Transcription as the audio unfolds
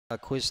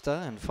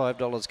Quista, and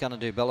 $5 Gonna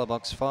Do Bella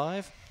box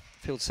 5.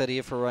 Field set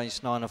here for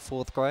race 9 of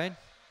 4th grade.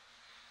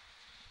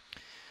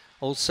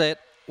 All set,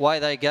 away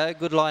they go.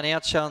 Good line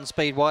out, showing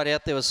speed wide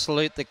out. There was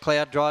Salute the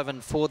Cloud driving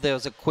forward. There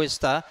was a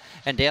Quista,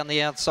 and down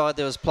the outside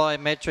there was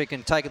Plyometric,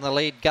 and taking the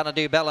lead. Gonna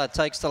Do Bella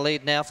takes the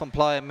lead now from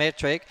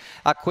Plyometric.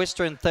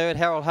 Quista in third,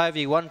 Harold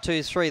Hovey 1,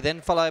 2, 3.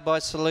 Then followed by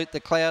Salute the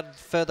Cloud.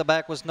 Further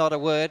back was Not a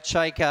Word.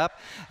 Shake Up,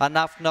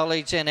 Enough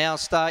Knowledge, and Our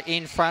Star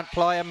in front.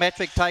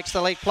 Plyometric takes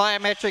the lead.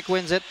 Plyometric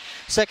wins it.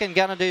 Second,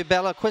 Gonna Do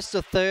Bella.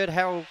 Quista third,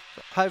 Harold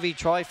Hovey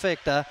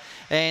trifecta,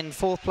 and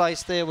fourth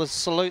place there was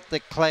Salute the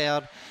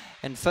Cloud.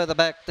 And further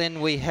back then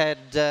we had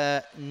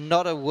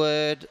Not a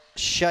Word,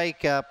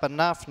 Shake Up,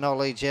 Enough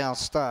Knowledge, Our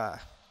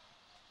Star.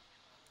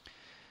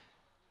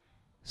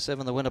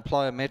 7, the winner,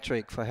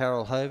 Plyometric for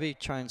Harold Hovey.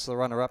 Trains the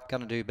runner-up,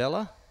 Gonna Do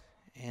Bella.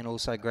 And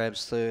also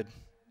grabs third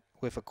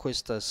with a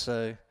Quista.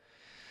 So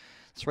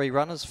 3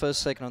 runners,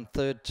 first, second and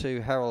third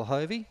to Harold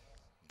Hovey.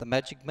 The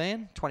Magic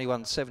Man,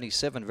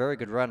 21.77. Very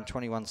good run,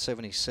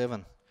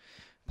 21.77.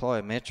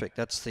 Plyometric,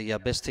 that's the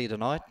best here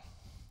tonight.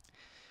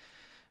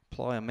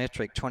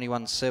 Plyometric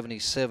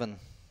 21.77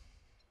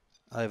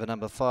 over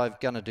number 5,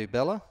 Gonna Do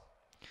Bella.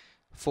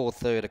 4,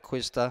 third,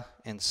 Quista,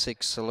 and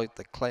 6, Salute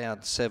the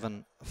Cloud.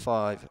 7,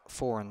 5,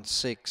 4 and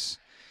 6.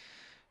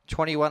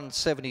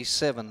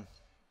 21.77,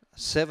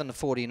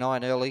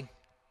 7.49 early.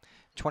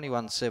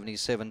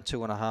 21.77,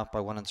 2.5 by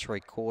 1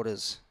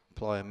 3/4.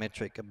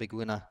 Plyometric, a big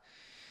winner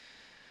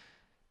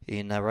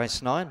in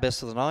race 9,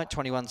 best of the night.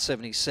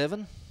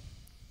 21.77.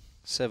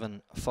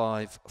 7,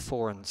 5,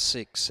 4 and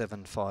 6,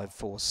 7, 5,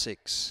 4,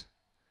 6.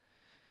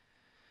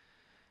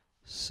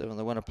 7,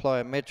 the winner,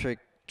 Plyometric,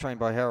 trained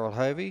by Harold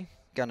Hovey.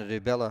 Gonna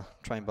Do Bella,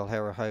 trained by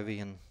Harold Hovey,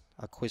 and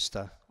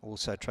Quista,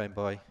 also trained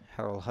by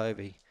Harold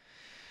Hovey.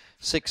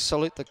 6,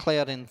 Salute the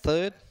Cloud in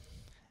third,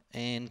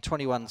 and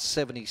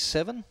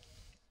 21.77,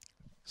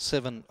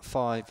 7,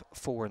 5,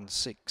 4 and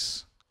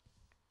 6.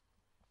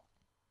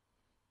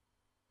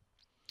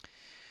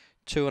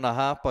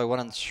 2.5 by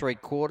 1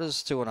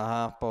 3/4,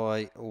 2.5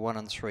 by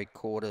 1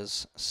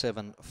 3/4,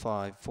 7,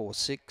 5, 4,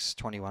 6,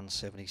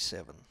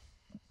 21.77.